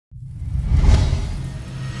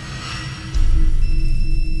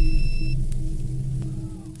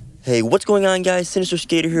Hey, what's going on, guys? Sinister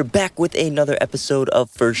Skater here, back with another episode of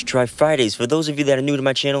First Try Fridays. For those of you that are new to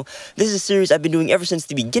my channel, this is a series I've been doing ever since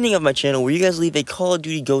the beginning of my channel, where you guys leave a Call of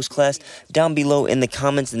Duty Ghost class down below in the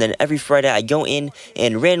comments, and then every Friday I go in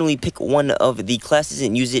and randomly pick one of the classes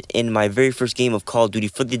and use it in my very first game of Call of Duty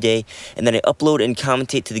for the day, and then I upload and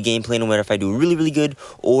commentate to the gameplay. No matter if I do really, really good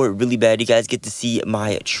or really bad, you guys get to see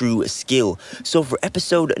my true skill. So for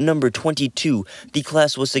episode number 22, the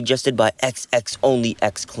class was suggested by XX Only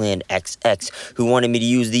X Clan XX, who wanted me to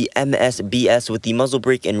use the MSBS with the muzzle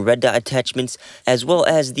brake and red dot attachments, as well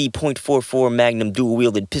as the .44 Magnum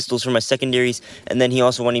dual-wielded pistols for my secondaries, and then he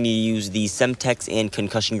also wanted me to use the Semtex and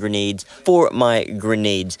concussion grenades for my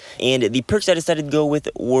grenades. And the perks I decided to go with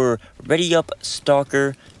were Ready Up,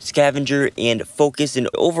 Stalker, Scavenger, and Focus, and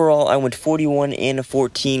overall I went 41 and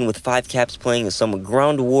 14 with 5 caps, playing some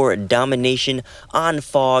ground war domination on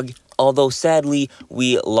Fog. Although, sadly,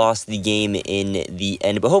 we lost the game in the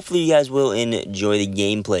end. But hopefully you guys will enjoy the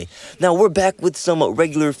gameplay. Now, we're back with some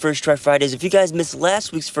regular First Try Fridays. If you guys missed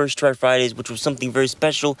last week's First Try Fridays, which was something very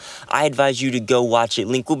special, I advise you to go watch it.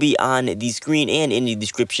 Link will be on the screen and in the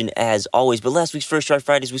description as always. But last week's First Try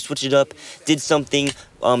Fridays, we switched it up, did something.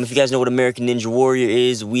 If you guys know what American Ninja Warrior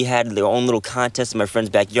is, we had their own little contest in my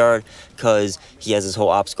friend's backyard because he has this whole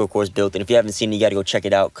obstacle course built. And if you haven't seen it, you got to go check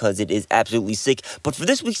it out because it is absolutely sick. But for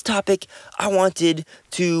this week's topic, I wanted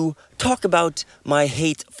to talk about my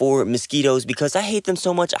hate for mosquitoes because I hate them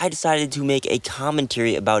so much. I decided to make a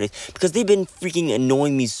commentary about it because they've been freaking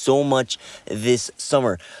annoying me so much this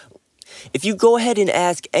summer. If you go ahead and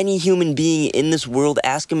ask any human being in this world,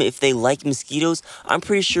 ask them if they like mosquitoes, I'm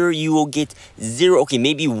pretty sure you will get zero, okay,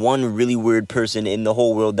 maybe one really weird person in the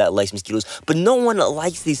whole world that likes mosquitoes, but no one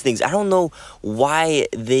likes these things. I don't know why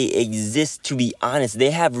they exist, to be honest.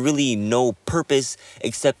 They have really no purpose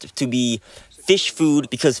except to be fish food,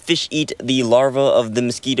 because fish eat the larva of the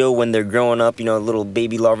mosquito when they're growing up, you know, little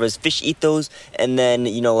baby larvas. Fish eat those, and then,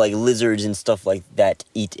 you know, like lizards and stuff like that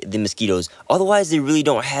eat the mosquitoes. Otherwise, they really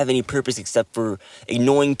don't have any purpose except for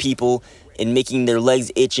annoying people and making their legs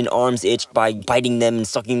itch and arms itch by biting them and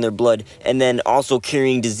sucking their blood, and then also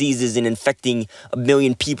carrying diseases and infecting a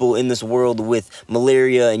million people in this world with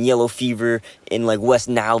malaria and yellow fever and like West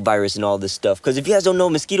Nile virus and all this stuff. Because if you guys don't know,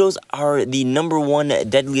 mosquitoes are the #1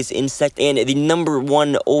 deadliest insect and the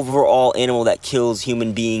 #1 overall animal that kills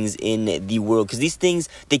human beings in the world. Because these things,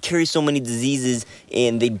 they carry so many diseases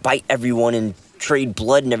and they bite everyone and trade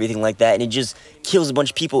blood and everything like that, and it just kills a bunch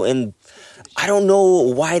of people. And I don't know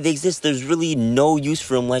why they exist. There's really no use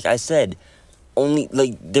for them, like I said. Only,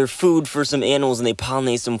 like, they're food for some animals and they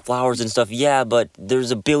pollinate some flowers and stuff. Yeah, but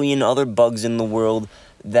there's a billion other bugs in the world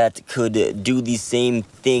that could do the same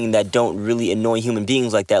thing that don't really annoy human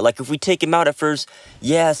beings like that. Like, if we take them out at first,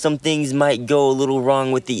 yeah, some things might go a little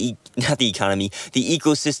wrong with the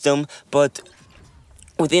ecosystem, but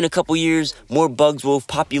within a couple years, more bugs will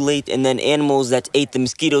populate, and then animals that ate the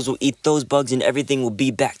mosquitoes will eat those bugs, and everything will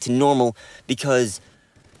be back to normal, because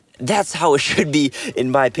that's how it should be,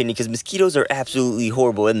 in my opinion, because mosquitoes are absolutely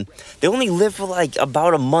horrible, and they only live for, like,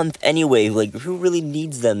 about a month anyway. Like, who really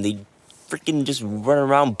needs them? They freaking just run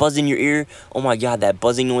around, buzz in your ear. Oh my god, that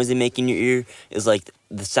buzzing noise they make in your ear is like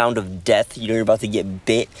the sound of death. You know you're about to get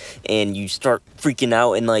bit, and you start freaking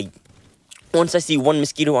out, and, like, once I see one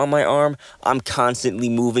mosquito on my arm, I'm constantly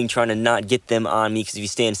moving, trying to not get them on me, because if you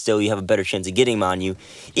stand still, you have a better chance of getting them on you.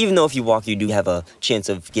 Even though if you walk, you do have a chance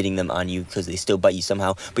of getting them on you, because they still bite you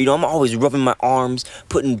somehow. But, you know, I'm always rubbing my arms,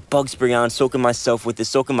 putting bug spray on, soaking myself with it,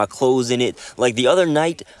 soaking my clothes in it. Like, the other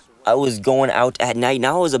night, I was going out at night, and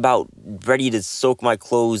I was about ready to soak my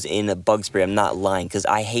clothes in a bug spray. I'm not lying, because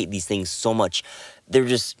I hate these things so much. They're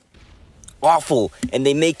just awful, and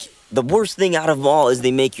they make... The worst thing out of them all is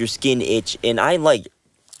they make your skin itch, and I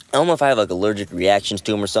don't know if I have, like, allergic reactions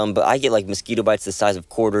to them or something, but I get, like, mosquito bites the size of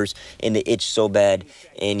quarters, and they itch so bad,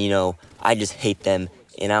 and, you know, I just hate them,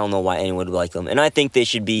 and I don't know why anyone would like them, and I think they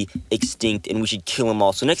should be extinct, and we should kill them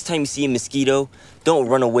all. So next time you see a mosquito, don't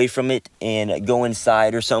run away from it and go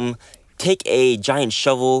inside or something. Take a giant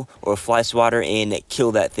shovel or a fly swatter and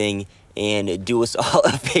kill that thing, and do us all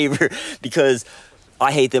a favor, because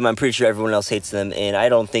I hate them. I'm pretty sure everyone else hates them, and I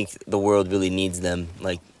don't think the world really needs them.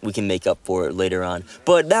 Like, we can make up for it later on.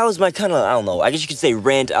 But that was my kind of, I don't know, I guess you could say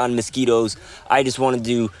rant on mosquitoes. I just wanted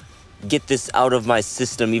to get this out of my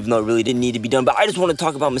system, even though it really didn't need to be done. But I just want to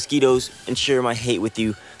talk about mosquitoes and share my hate with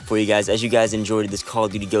you, for you guys, as you guys enjoyed this Call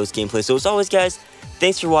of Duty Ghost gameplay. So as always, guys,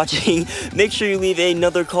 thanks for watching. Make sure you leave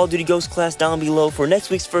another Call of Duty Ghost class down below for next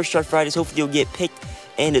week's First Try Fridays. Hopefully you'll get picked.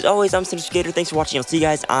 And as always, I'm Sinister Skater. Thanks for watching. I'll see you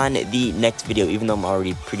guys on the next video, even though I'm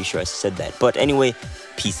already pretty sure I said that. But anyway,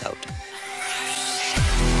 peace out.